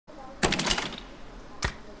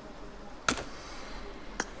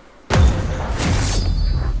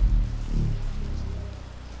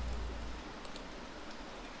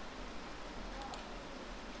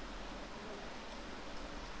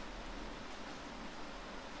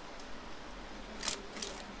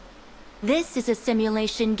This is a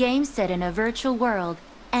simulation game set in a virtual world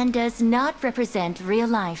and does not represent real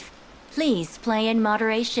life. Please play in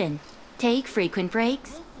moderation, take frequent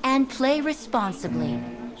breaks, and play responsibly.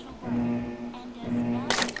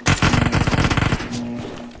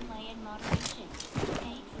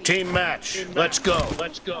 Team match. Let's go.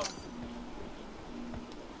 Let's go.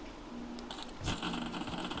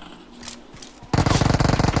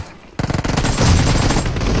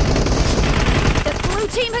 The blue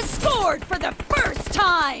team has scored for the first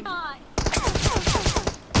time!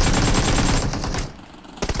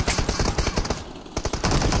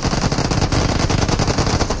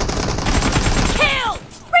 Killed!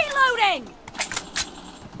 Reloading!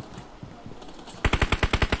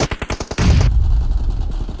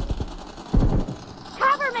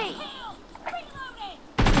 Cover me! Reloading!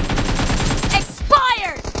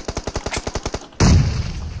 Expired!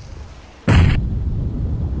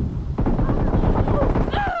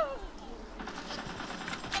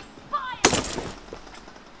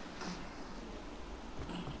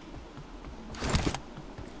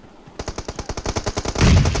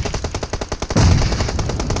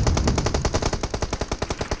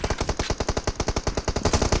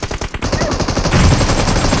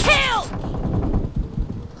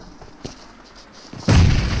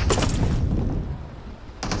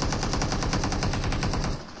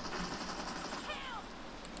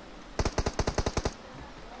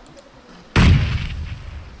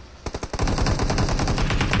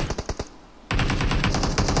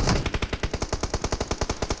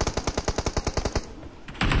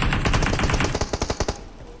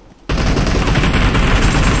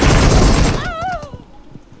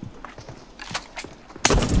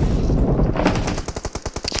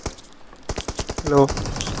 Hello.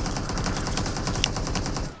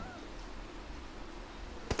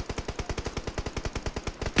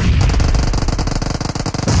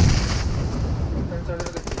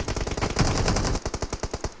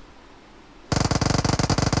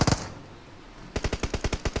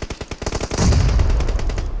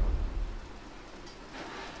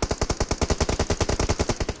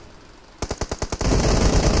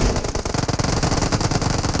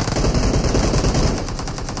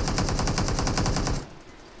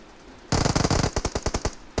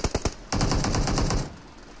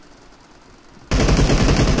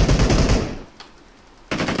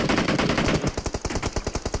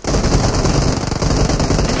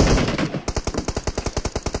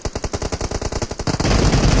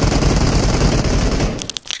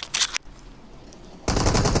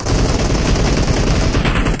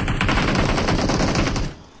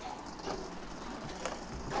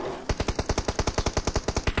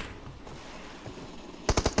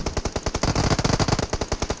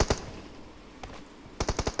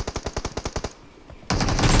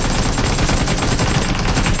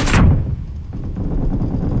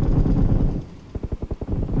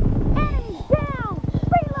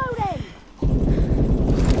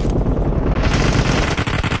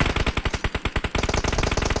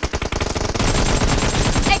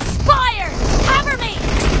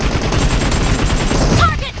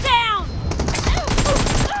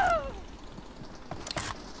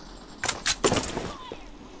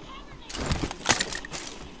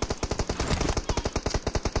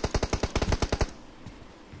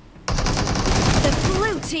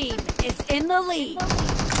 Team is in the lead.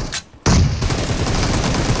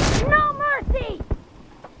 No mercy!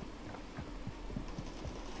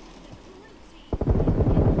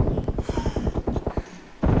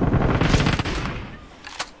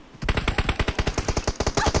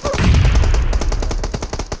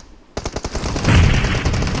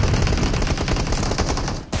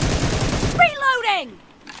 Reloading!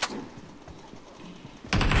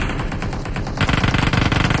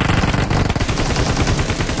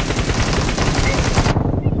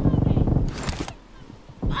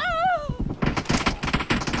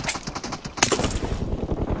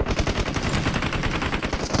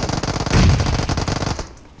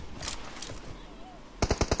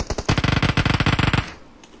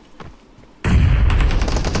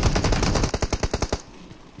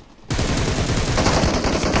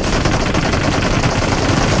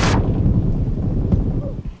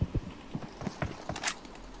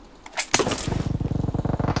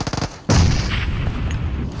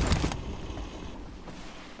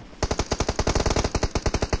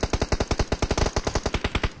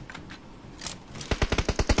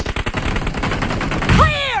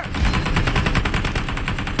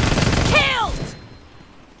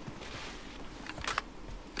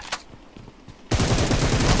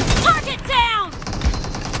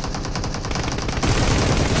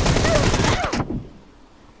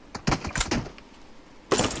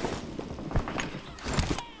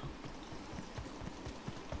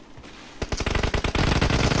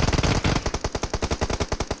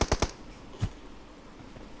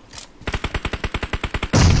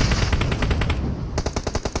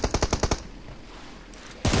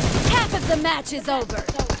 the match is over,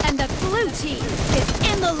 and the blue team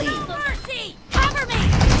is in the lead. Mercy! Cover me!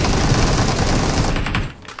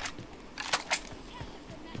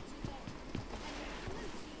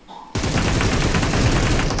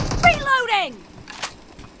 Reloading!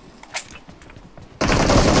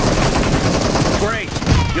 Great!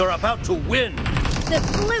 You're about to win! The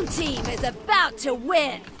blue team is about to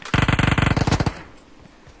win!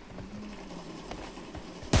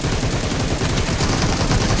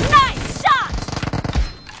 Nice shot!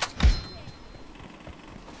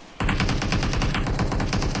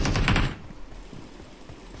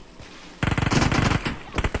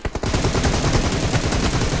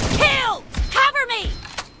 Killed! Cover me!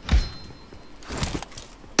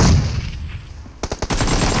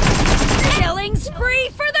 Killing spree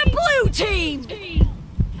for the blue team!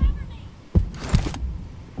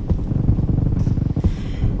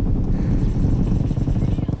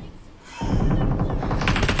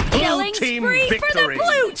 Killing team spree for the victory.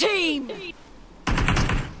 blue team!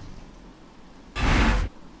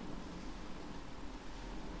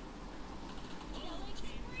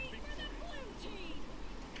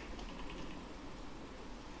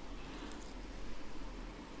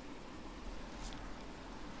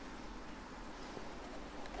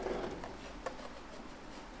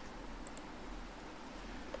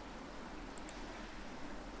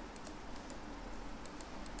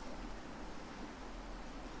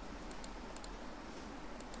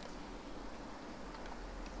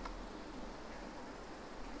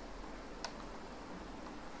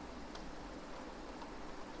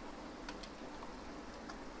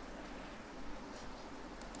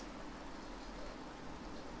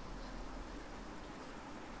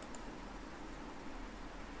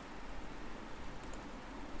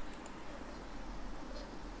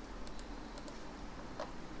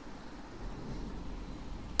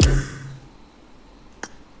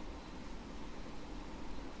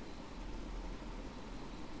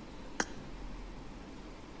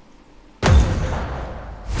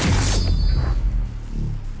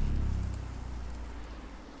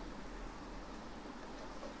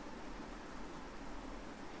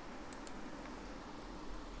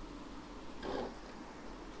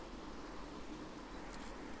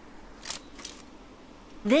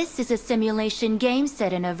 This is a simulation game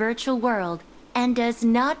set in a virtual world and does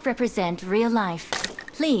not represent real life.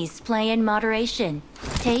 Please play in moderation,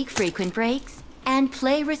 take frequent breaks, and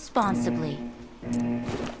play responsibly.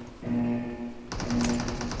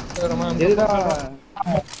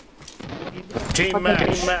 Team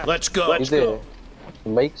match. Let's go. Let's go.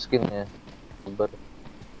 Baik skinnya.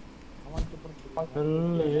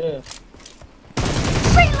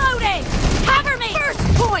 Reloading! Cover me! First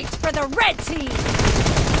point for the red team!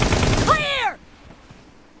 Clear!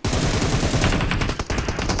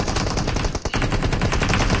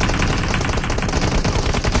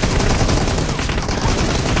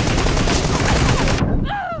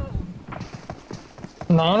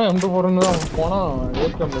 நானும் எந்த போறேன்னு தான் போனா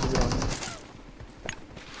ஏக்கம் எடுக்கிறாங்க.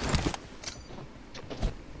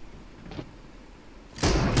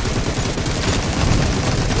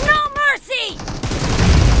 No mercy!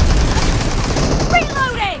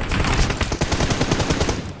 Reloading!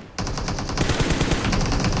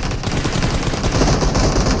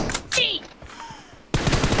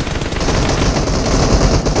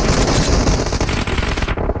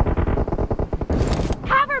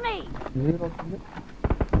 Cover me!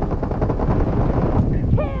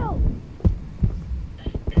 Kill!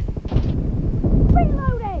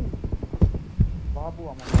 Reloading!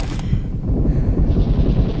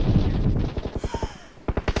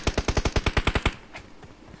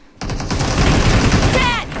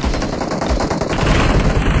 Dead!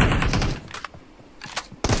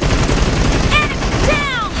 Enemy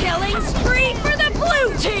down! Killing spree for the blue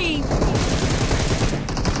team!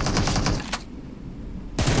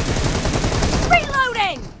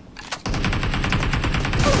 Reloading!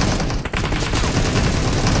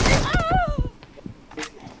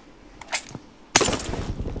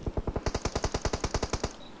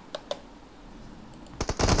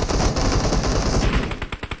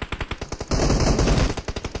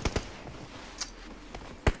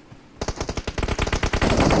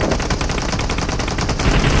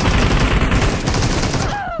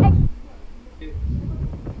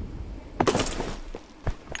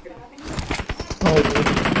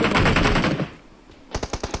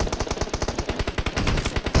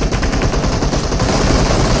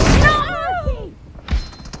 No mercy!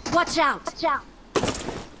 Watch out! Watch out!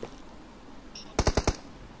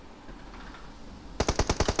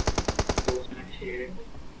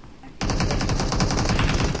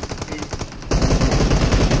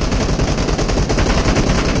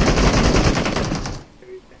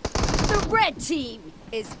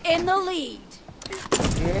 is in the lead.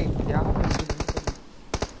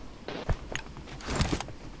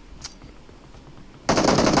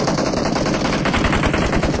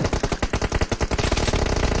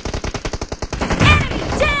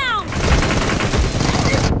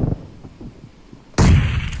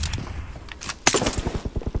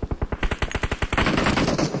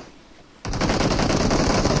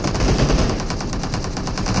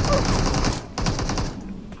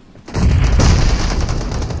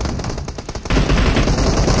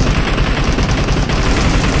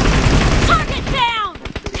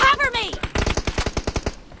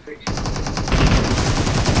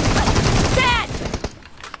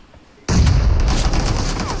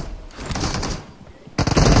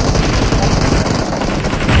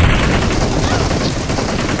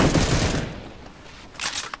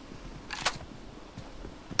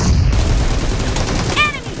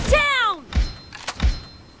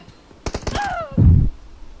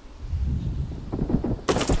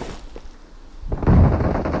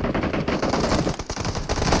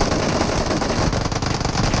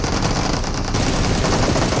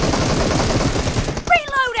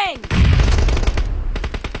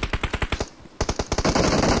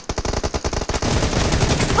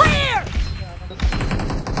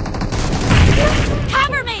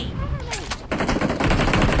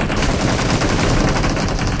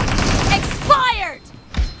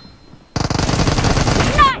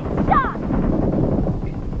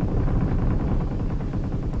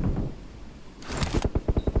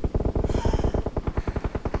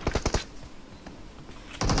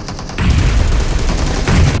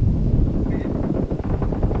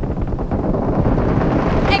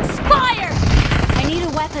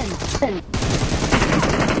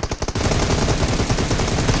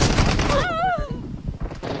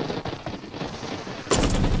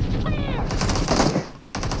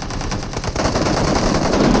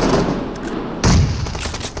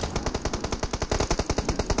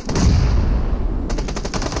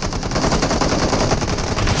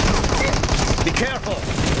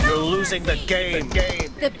 The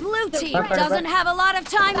game. The blue team doesn't have a lot of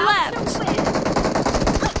time left.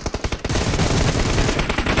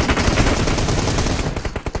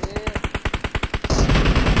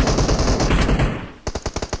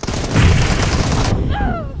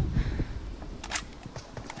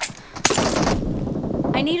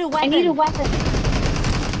 I need a weapon.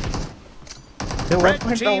 Red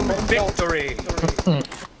team victory.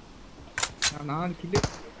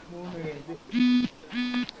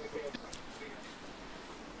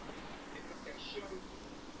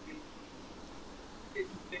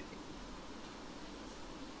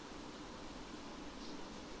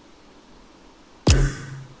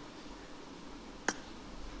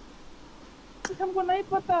 हमको नहीं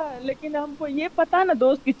पता, लेकिन हमको ये पता ना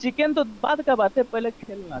दोस्त कि चिकन तो बाद का बात है, पहले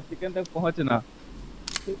खेलना, चिकन तक पहुंचना।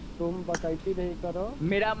 तुम बकैती नहीं करो।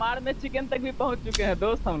 मिरामार में चिकन तक भी पहुंच चुके हैं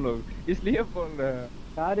दोस्त हम लोग, इसलिए बोल रहे हैं।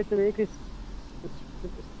 यार तो एक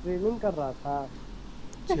स्ट्रीमिंग कर रहा था।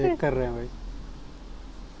 चेक कर रहे हैं भाई।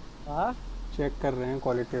 हाँ चेक कर रहे हैं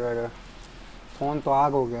क्वालिटी वगैरह। फोन तो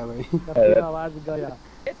आग हो गया भाई। आवाज गया।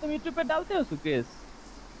 तुम यूट्यूब पे डालते हो सुकेश?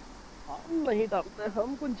 हम नहीं डालते,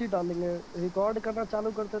 हम कौन सी डालेंगे। रिकॉर्ड करना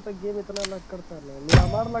चालू करते तो गेम इतना लग करता है।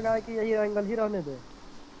 मिरामार लगा है कि यही एंगल ही रहने दे।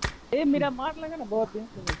 ए मिरामार लगा ना, बहुत दिन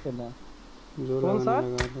से खेला। कौन सा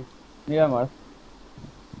मिरामार?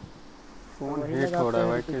 फोन हीट हो रहा है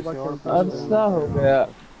भाई, कैसे और अच्छा हो गया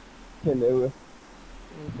खेले हुए।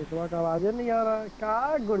 पिछवा का आवाज नहीं आ रहा,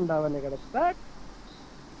 क्या गुंडा बनेगा लगता।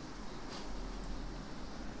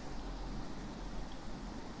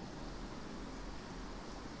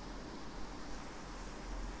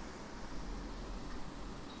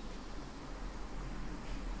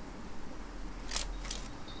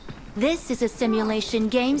 This is a simulation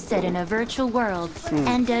game set in a virtual world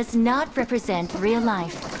and does not represent real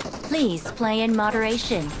life. Please play in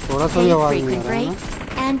moderation, take frequent breaks,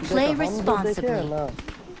 and play responsibly.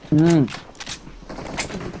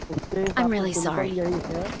 I'm really sorry.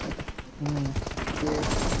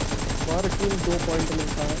 पर किल 2 पॉइंट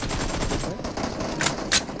मिलता है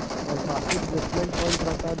और बाकी प्लेसमेंट पॉइंट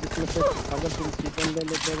रहता है, जिसमें से अगर तुम चिकन ले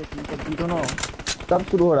लेते हो तो तुम दोनों कब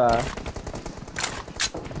शुरू हो रहा है?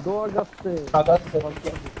 2 अगस्त से। ठीक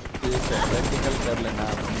है, प्रैक्टिकल कर लेना,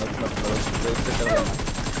 मतलब ब्रेक से कर लेना।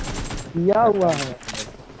 किया हुआ है,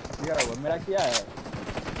 किया हुआ मेरा किया है।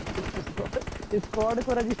 स्क्वाड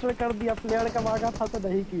को रजिस्टर कर दिया, प्लेयर का मांगा था तो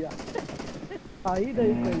नहीं किया। ही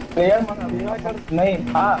नहीं कोई प्लेयर मेरा कर नहीं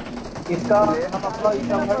था, इसका हम अपना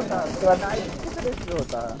होता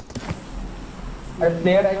है। अरे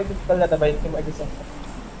प्लेयर आएगा तो चल जाता भाई, इसकी वजह से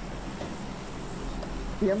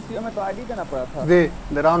सीएमसीओ में तो आईडी देना पड़ा था। दे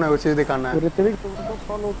रहा हूँ ना, वो चीज़ दिखाना है। ऋत्विक तुमको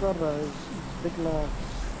फॉलो कर रहा है, देखना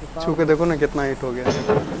छू के देखो ना कितना हिट हो गया।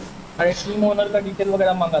 अरे टीम ओनर का डिटेल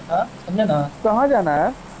वगैरह मांगा था, समझे ना। कहाँ जाना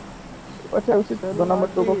है? अच्छा उसी 2 नंबर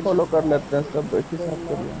 2 को फॉलो कर लेते हैं सब एक ही साथ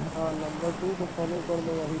कर लिया। हां नंबर 2 को फॉलो कर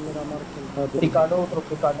दो, वही मेरा मार्क चलता है। रिकार्डो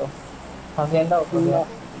हसिंडा उठा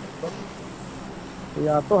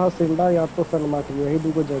या तो हसिंडा या तो सलमा की, यही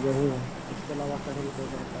दो जगह ही है, इसके अलावा कहीं नहीं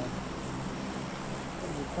जाता है।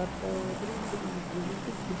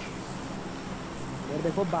 और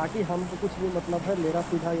देखो बाकी हमको कुछ भी मतलब है, मेरा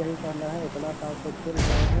सीधा यही कहना है, इतना साल से खेल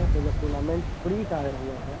रहे हैं तो जब टूर्नामेंट फ्री का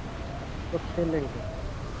हुआ है तो खेलेंगे।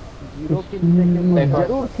 0 किल लेके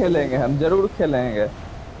जरूर खेलेंगे, हम जरूर खेलेंगे।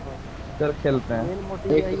 चल खेलते हैं। मेन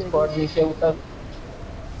मोटिव एक यही है स्क्वाड नीचे उतर।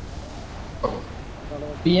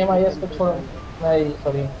 बीएमआईएस को छोड़ो, नहीं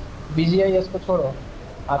सॉरी बीजीआईएस को छोड़ो,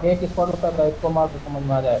 आगे एक स्क्वाड उतर रहा है, इसको मार तो समझ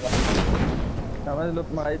में आ जाएगा। समझ लो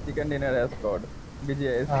तुम्हारी चिकन डिनर है स्क्वाड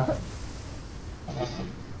बीजीआईएस।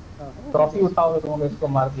 ट्रॉफी उठाओगे तुम इसको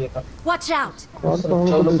मार दिए तो। Watch out! और तो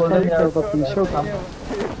हमको गोल्डन यार का पीछे था।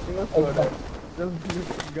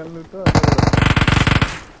 जस्ट गन लूटो।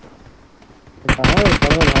 कहां है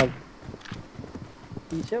बड़ा भाग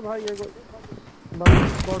पीछे भाई, ये बड़ा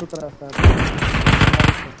स्क्वाड उतरा है।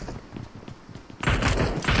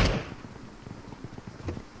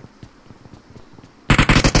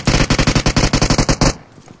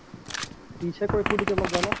 पीछे कोई कूद के मत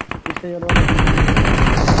जाना, पीछे ये वाला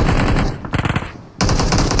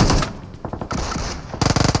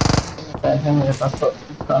है मेरे पास तो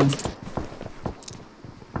काम।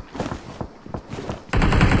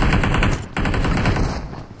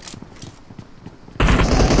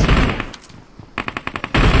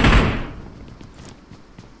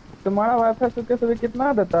 तुम्हारा वाईफाई सुबह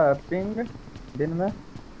कितना देता है पिंग दिन में?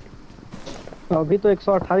 अभी तो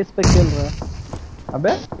 128 पे खेल रहा है।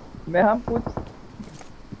 अबे मैं हम कुछ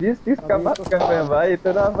 20-30 का बात कर रहे हैं भाई,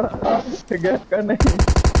 इतना बड़ा गैप कर नहीं।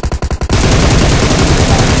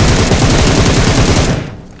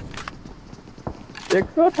 एक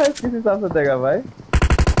 128 किस हिसाब से देगा भाई?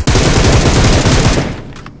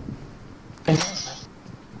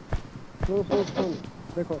 सुन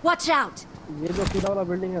देखो, Watch out! ये जो सीधा वाला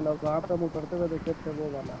बिल्डिंग है ना, वहाँ पे हम उतरते हुए देखे थे वो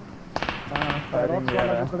वाला। हाँ फायरिंग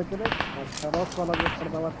वाला उतर के देख, और शरफ वाला जो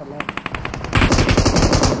पड़ता हुआ था ना,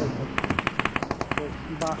 तो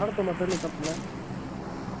बाहर तो मत निकलना,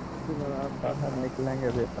 बाहर निकलेंगे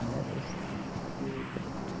भी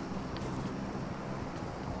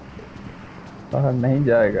बाहर नहीं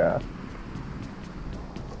जाएगा।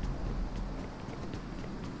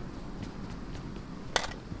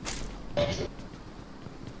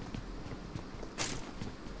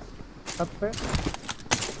 छत पे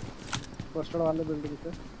पोस्टर वाले बिल्डिंग पे।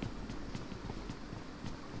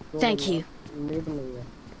 Thank you. नीड नहीं है।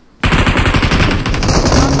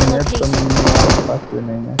 नेट तो मेरे पास भी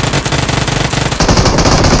नहीं है।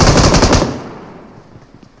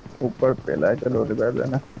 ऊपर पे ला, चलो रिवाइव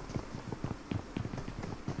लेना।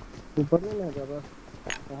 ऊपर नहीं है ज्यादा।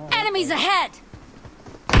 Enemies ahead!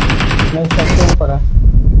 नहीं सबसे ऊपर है।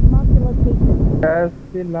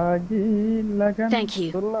 कैसी लागी लगन Thank you.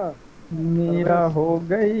 सुनना, मेरा हो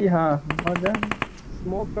गई हाँ मगन।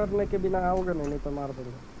 स्मोक करने के बिना आओगे नहीं तो मार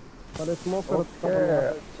देंगे। पहले स्मोक करो।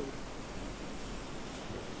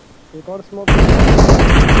 एक और स्मोक वो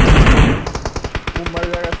मर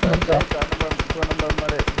जाएगा। 2 नंबर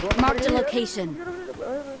मरे। Marked a location.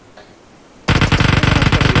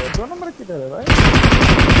 2 नंबर किधर है भाई?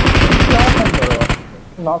 4 नंबर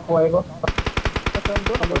नॉक हुआ है वो। अच्छा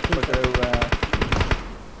 2 नंबर पकड़े हुए हैं।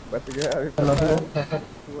 बच गया अभी।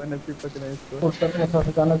 वो नसीब पकड़े इसको। उस तक में सब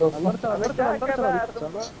जाने दो। अंदर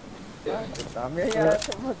चलो। सामने ही आया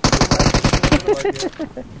था।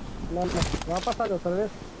 ना वापस आ जाओ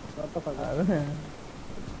सर्विस, वापस आ जाओ।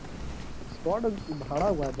 स्क्वाड भाड़ा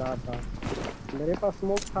हुआ जहाँ था, मेरे पास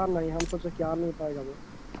स्मोक था नहीं, हम सोचे क्या नहीं पाएगा वो।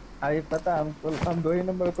 अरे पता हम 2 ही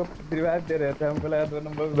नंबर को रिवाइव दे रहे थे, हमको लगा 2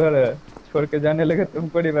 नंबर उधर है, छोड़ के जाने लगे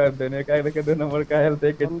तुमको रिवाइव देने का, देखे 2 नंबर का हेल्थ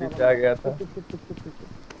एक पीछे आ गया था।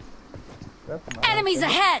 Enemies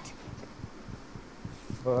ahead!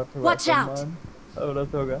 बहुत Watch out!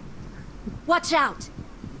 औरत होगा। Watch out!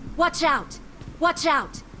 Watch out! Watch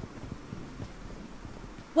out!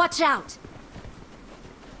 Watch out!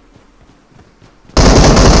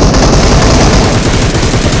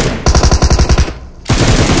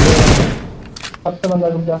 सबसे बंदा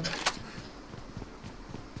रुक जा।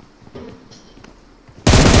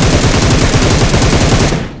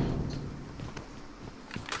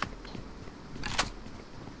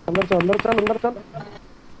 अंदर चल, अंदर चल, अंदर चल,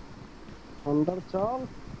 अंदर चल।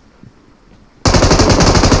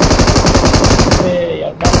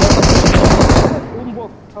 यार तुम वो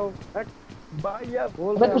खाओ भाई यार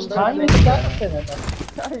बोल अबे रहे कुछ अंदर था ही नहीं तो क्या करते हैं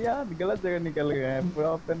क्या यार गलत जगह निकल गए हैं पूरा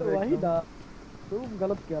ओपन तो वही ना तुम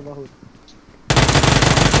गलत किया बहुत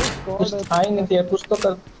कुछ था ही नहीं तो कुछ तो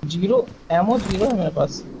कर। जीरो एमो जीरो है मेरे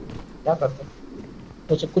पास, क्या करते हैं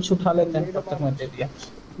तो कुछ उठा लेते हैं, तब तक मैं दे दिया।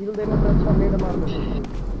 कील देने से अच्छा नेड मार दो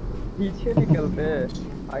पीछे निकलते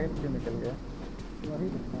आगे से निकल गए। वही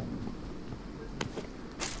दिखा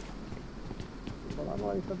बड़ा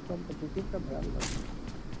बड़ा ये सब कंपटीटिव का ध्यान रखो,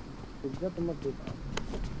 इज्जत मत देता।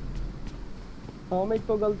 हम एक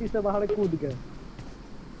तो गलती से बाहर कूद गए,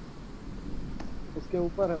 उसके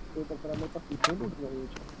ऊपर है तो पकड़ा मेरे पास पीछे लूट रही है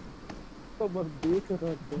तो बस देख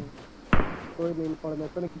रहे थे, कोई नहीं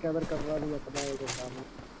इन्फॉर्मेशन गैदर कर रहा नहीं अपना एक काम।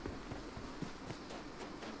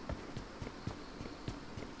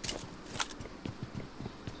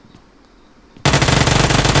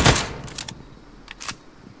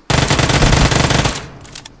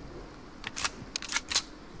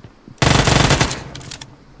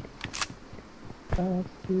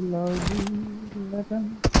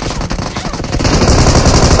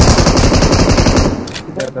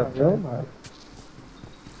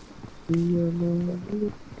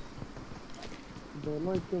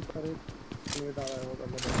 दोनों इसके ऊपर नेट आ रहा होगा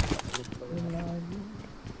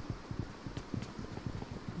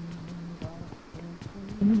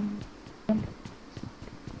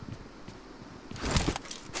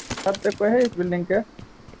सब पे कोई है इस बिल्डिंग के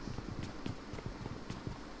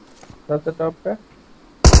सबसे टॉप पे?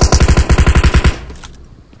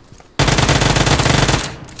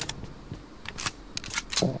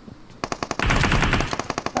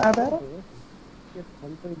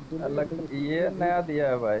 अलग ये नया दिया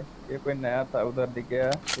है भाई, ये कोई नया था उधर दिख गया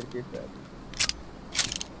खिड़की से,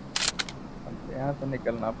 यहाँ से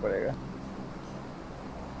निकलना पड़ेगा।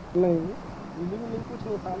 नहीं कुछ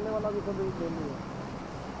उठाने वाला भी तो नहीं है।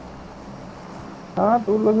 हाँ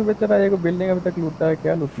तो लोग भी बेचारा एक बिल्डिंग अभी तक लूटा है,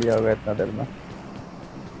 क्या लूट लिया होगा इतना देर में,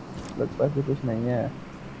 लोग पास भी कुछ नहीं है।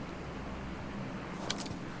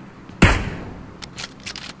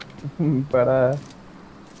 पड़ा है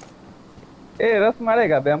ए रस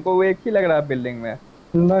मारेगा बे हमको, वो एक ही लग रहा है बिल्डिंग में।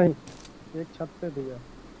 नहीं एक छत पे दिया,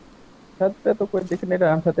 छत पे तो कोई दिख नहीं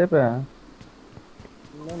रहा, हम छते पे हैं।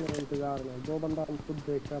 नहीं मेरे इंतजार में दो बंदा हम खुद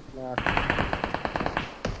देख रहे अपने आँख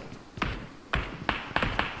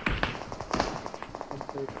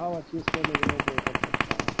देखा हुआ चीज को नहीं देख सकता।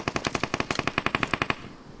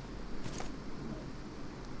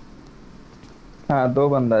 हाँ दो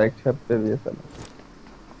बंदा एक छत पे भी है सब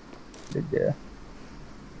दिख गया।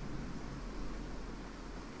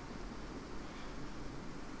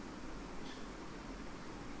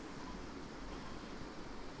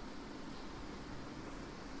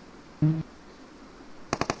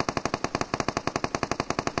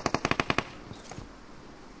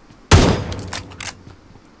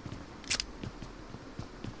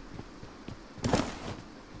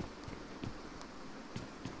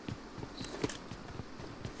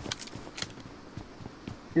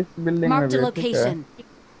 इस बिल्डिंग में Marked a भी ठीक है, location.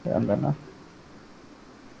 ध्यान देना।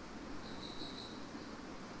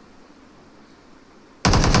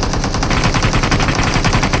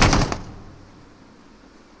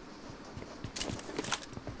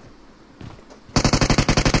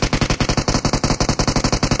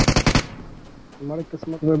 हमारी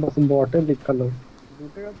किस्मत में बस बॉटे लिखल हो,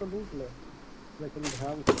 लूटेगा तो लूट ले लेकिन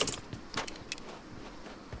ध्यान से।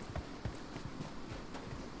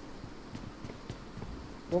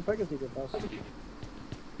 वो पे किसी के पास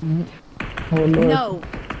No.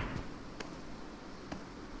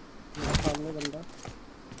 सामने बंदा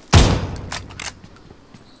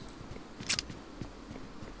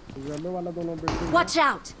येलो वाला दोनों बिल्डिंग। Watch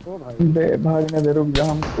out. ओ भाई बे भागने दे, रुक जा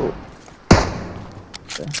हमको।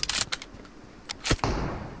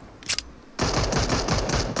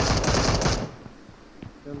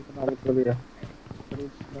 चल दिया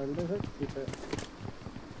बैंडेज है ठीक है,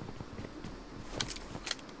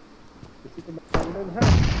 किसी के बैंडेज है,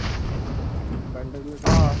 बैंडेज में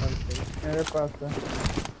हाँ मेरे पास है।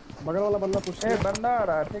 बगल वाला बंदा पूछ ए बंदा आ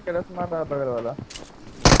रहा है, ठीक है रस मार रहा है बगल वाला।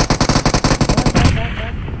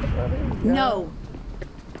 No.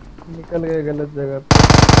 निकल गए गलत जगह पे।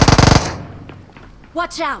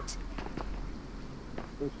 Watch out.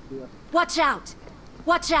 पूछ दिया। Watch out.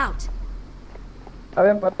 Watch out.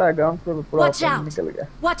 अबे पता है ग्राउंड फ्लोर पूरा Watch ओपन out. निकल गया।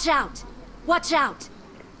 Watch out. Watch out.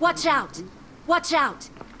 Watch out. Watch out.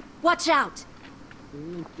 Watch out.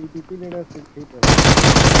 TTP लेना ठीक है।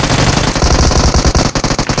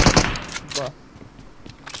 वाह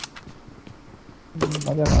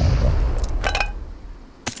मजा आ रहा है।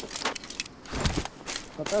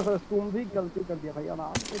 पता है सर तुम भी गलती कर दिया भाई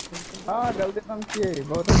आराम से हाँ गलती तो हम किए,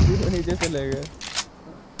 बहुत अच्छी नीचे चले गए।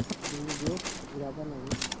 जो ज्यादा नहीं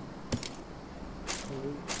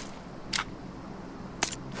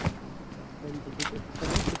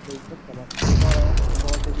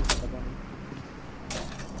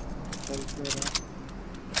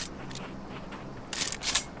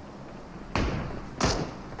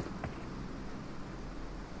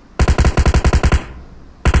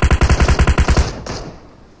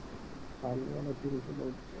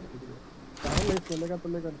चलेगा तो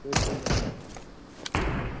लेकर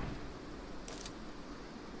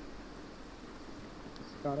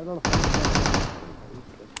कारण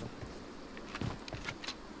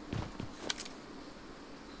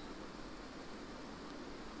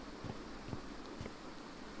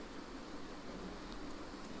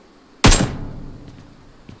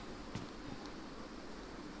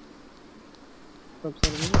सब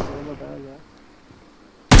सर्विस को बताया गया।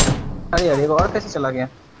 अरे यार एक और कैसे चला गया?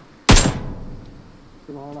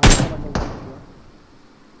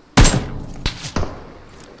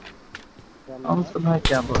 हम तो भाई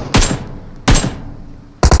क्या बोल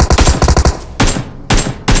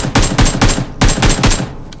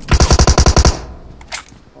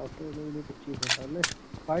पहले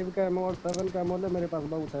 5 का एमओ और 7 का एमओ ले मेरे पास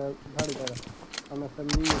बहुत है गाड़ी का हम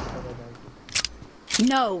असेंबली यूज कर रहे हैं।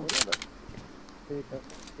 No. ठीक है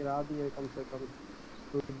गिरा दिए कम से कम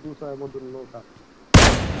 200 एमओ दोनों का।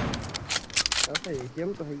 ऐसे एटीएम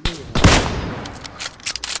तो है ही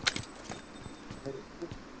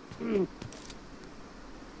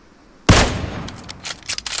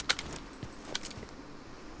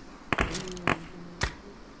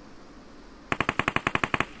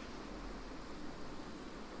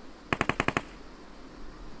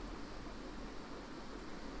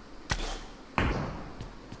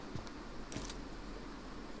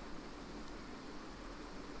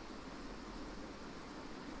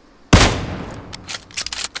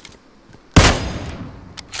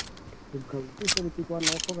गलती से भी को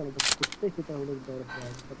नॉक होगा तो कुत्ते की तरह लोग दौड़ रहे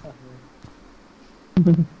हैं पता है।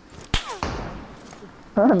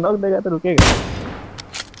 हाँ नॉक देगा तो रुकेगा,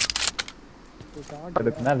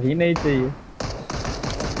 रुकना भी नहीं चाहिए।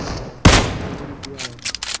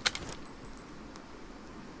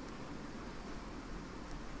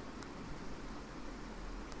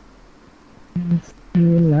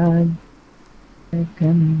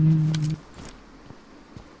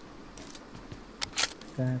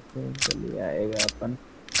 चलिए आएगा अपन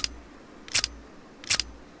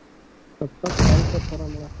तब तक कॉल पर थोड़ा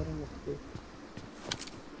मेरा करो मुझसे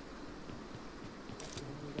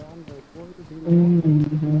जान भाई कोई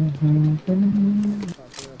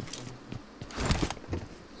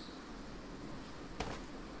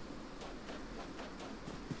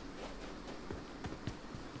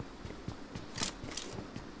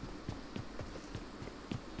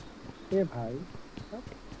भी भाई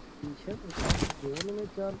पीछे जोन में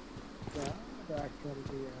चल क्या रिएक्शन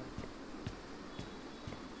दिया है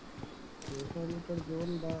 200 मीटर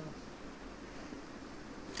जोन बा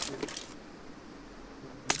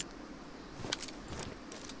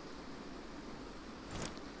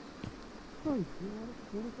यार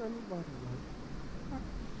पूरी करनी बात है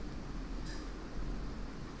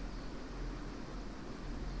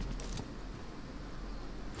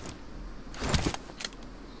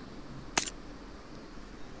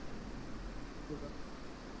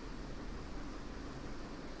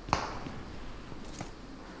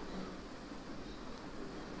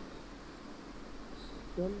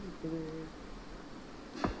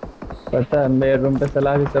पता है मेरे रूम पे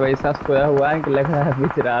सलाह भी सब ऐसा सोया हुआ है कि लग रहा है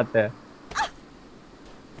बीच रात है।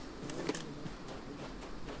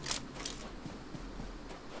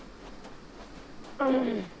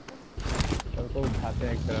 सबको उठाते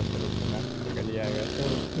हैं एक तरफ से निकल आएगा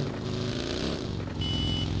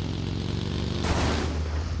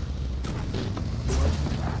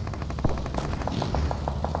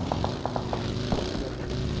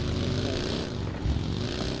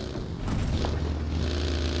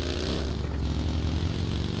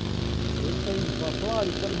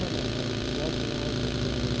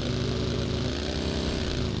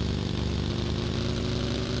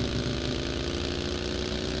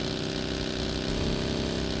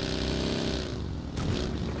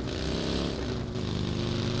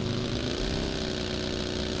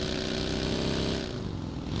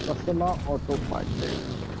Tesla autopilot.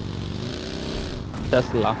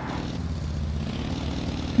 Tesla.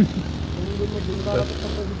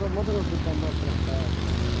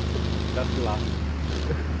 Tesla.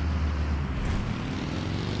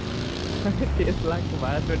 Tesla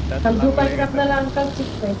kemarin tuh Tesla. हम धूप का अपना नाम का चिप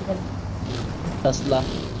पे Tesla.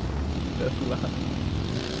 Tesla.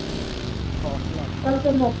 कल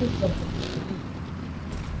से नोटिस कर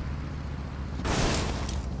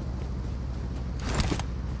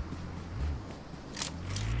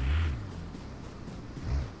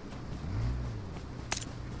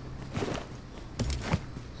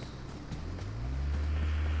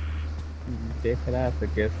देख रहा है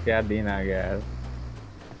केस क्या दिन आ गया यार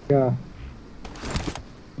क्या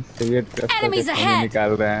सिगरेट Enemies का ahead!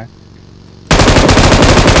 निकाल रहे हैं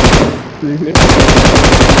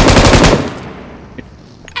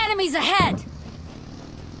Enemies ahead!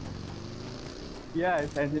 क्या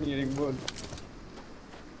है इंजीनियरिंग बोल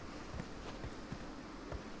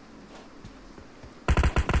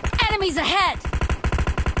Enemies ahead!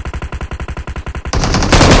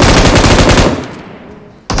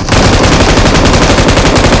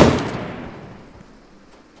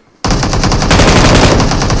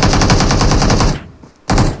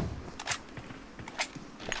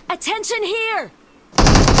 Attention here!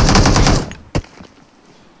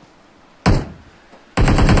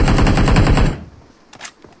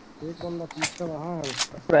 एक बंदा पीछे वहाँ है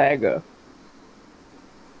उसका फ्रैग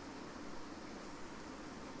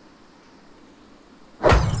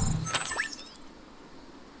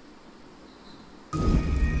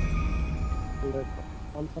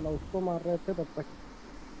देखो हम साला उसको मार रहे थे तब तक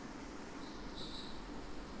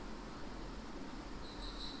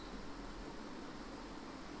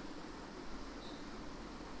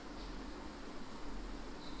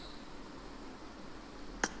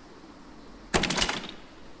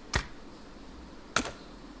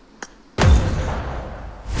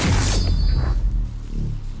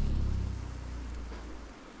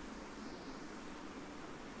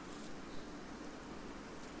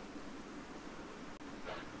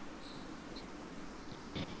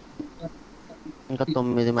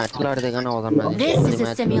This is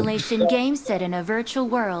a simulation game set in a virtual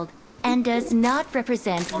world and does not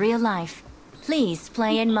represent real life. Please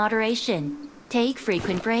play in moderation, take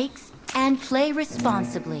frequent breaks, and play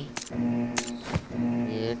responsibly.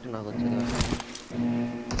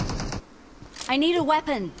 I need a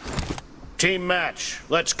weapon. Team match,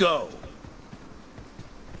 let's go.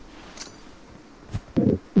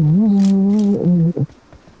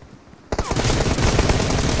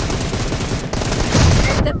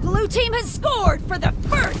 The blue team has scored for the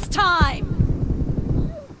first time!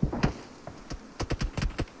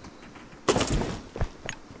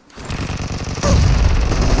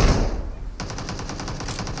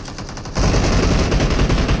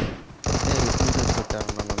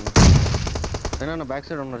 No,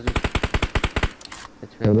 backside on Arjun.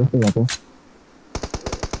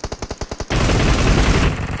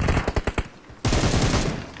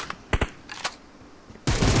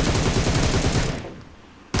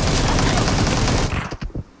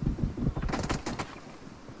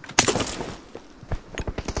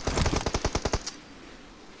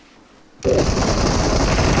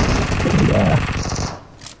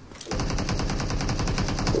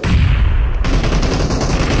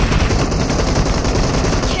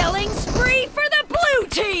 Killing spree for the blue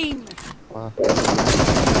team!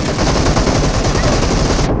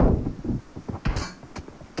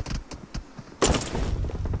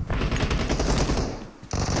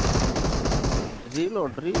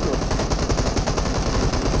 Reload.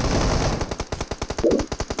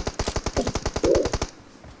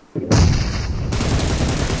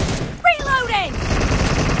 Reloading!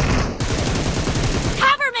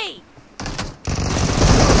 Cover me!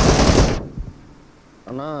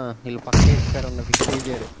 Anna, he'll package on the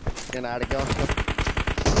fixator. Then add gas.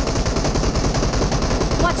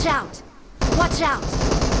 Watch out! Watch out!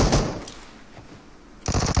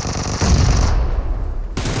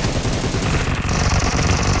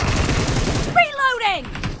 Reloading!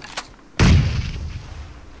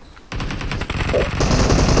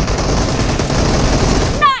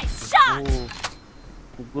 Nice shot!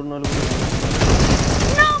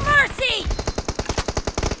 No mercy!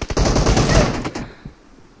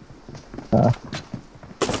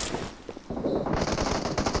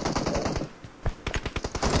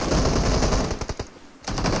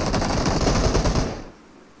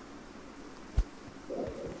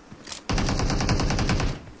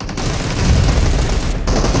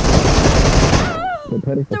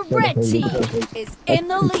 The red team is in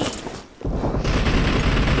the lead.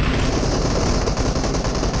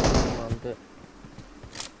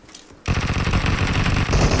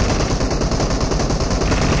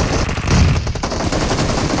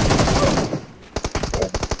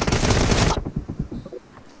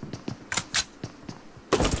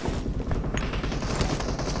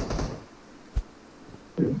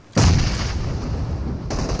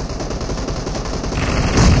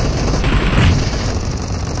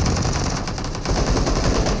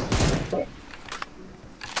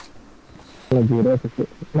 zero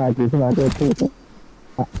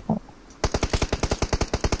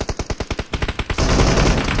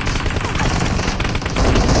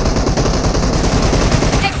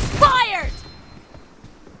Expired!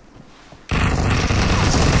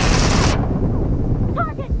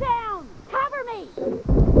 Target down! Cover me!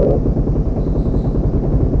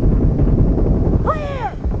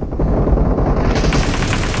 Clear!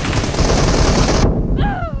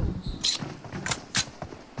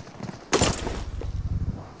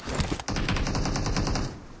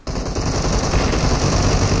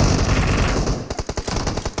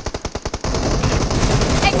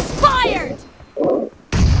 Expired!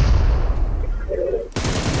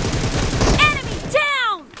 Enemy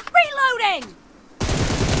down! Reloading!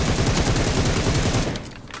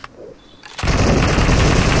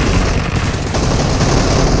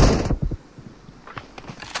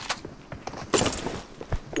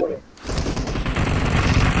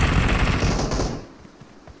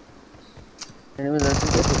 Enemies are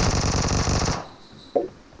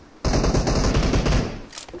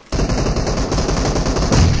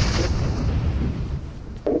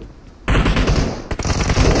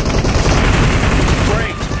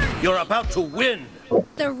Great! You're about to win!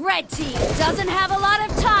 The red team doesn't have a lot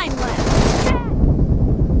of time left.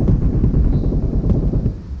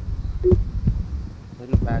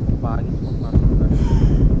 very bad bag is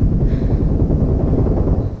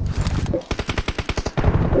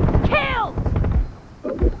Killed!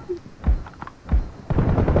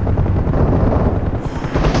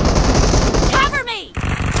 Cover me!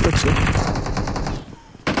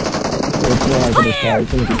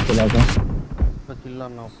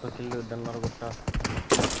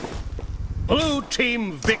 Blue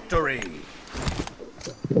team victory!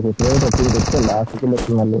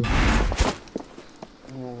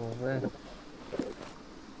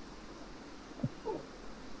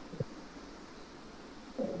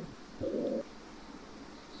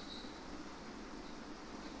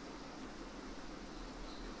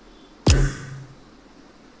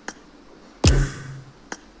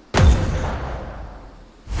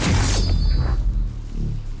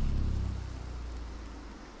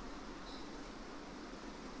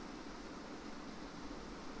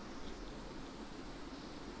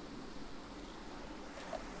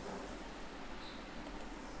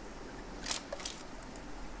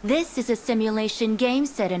 This is a simulation game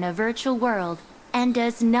set in a virtual world and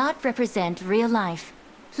does not represent real life.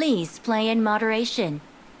 Please play in moderation,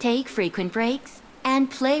 take frequent breaks, and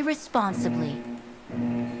play responsibly.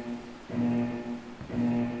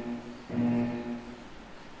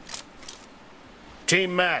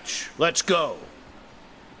 Team match, let's go!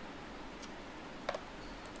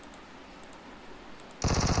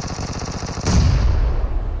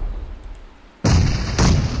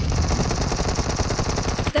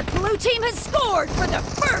 The blue team has scored for the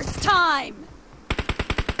first time!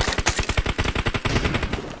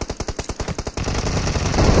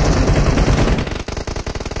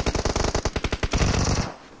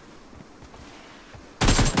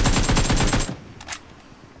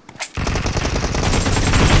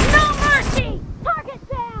 No mercy! Target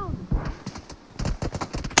down!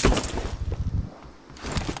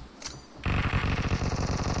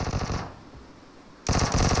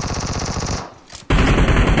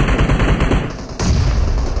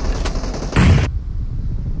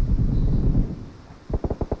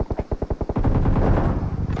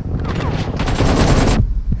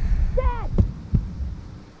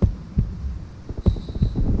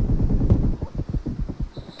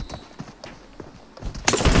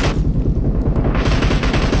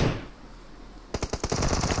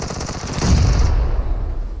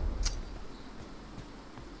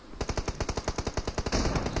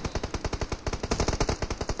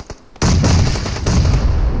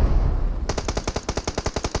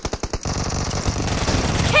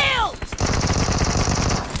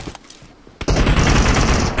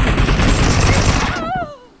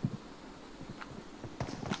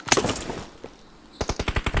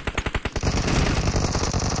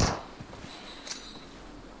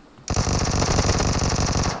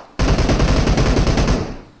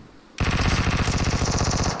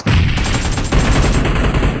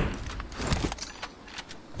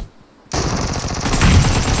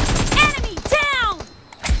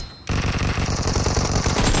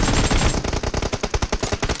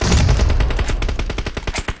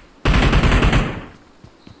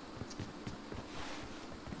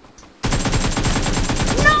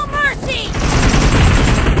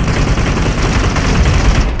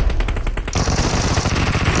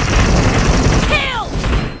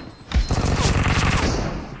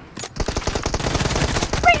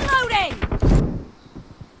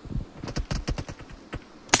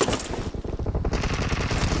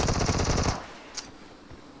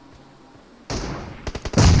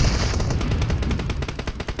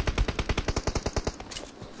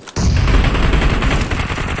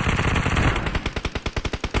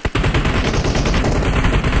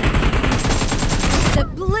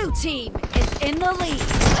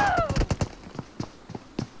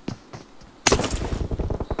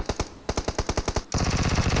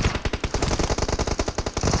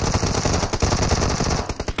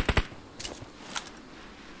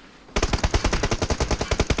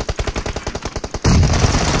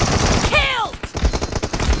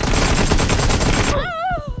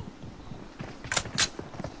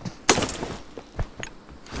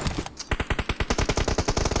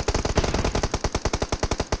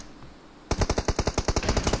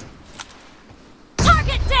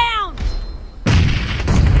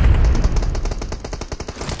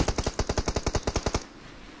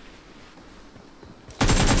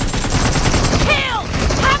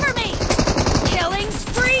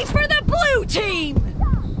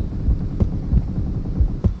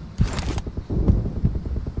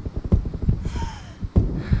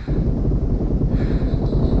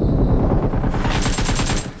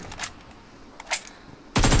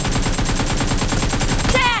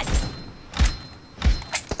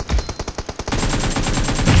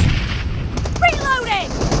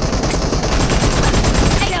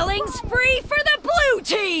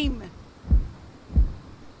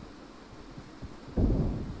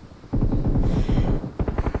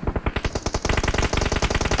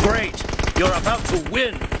 Great! You're about to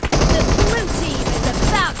win! The blue team is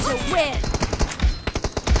about to win!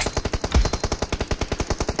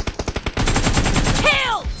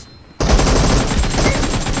 Killed!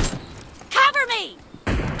 Cover me!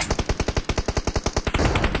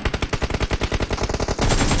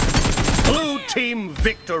 Blue team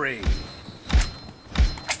victory!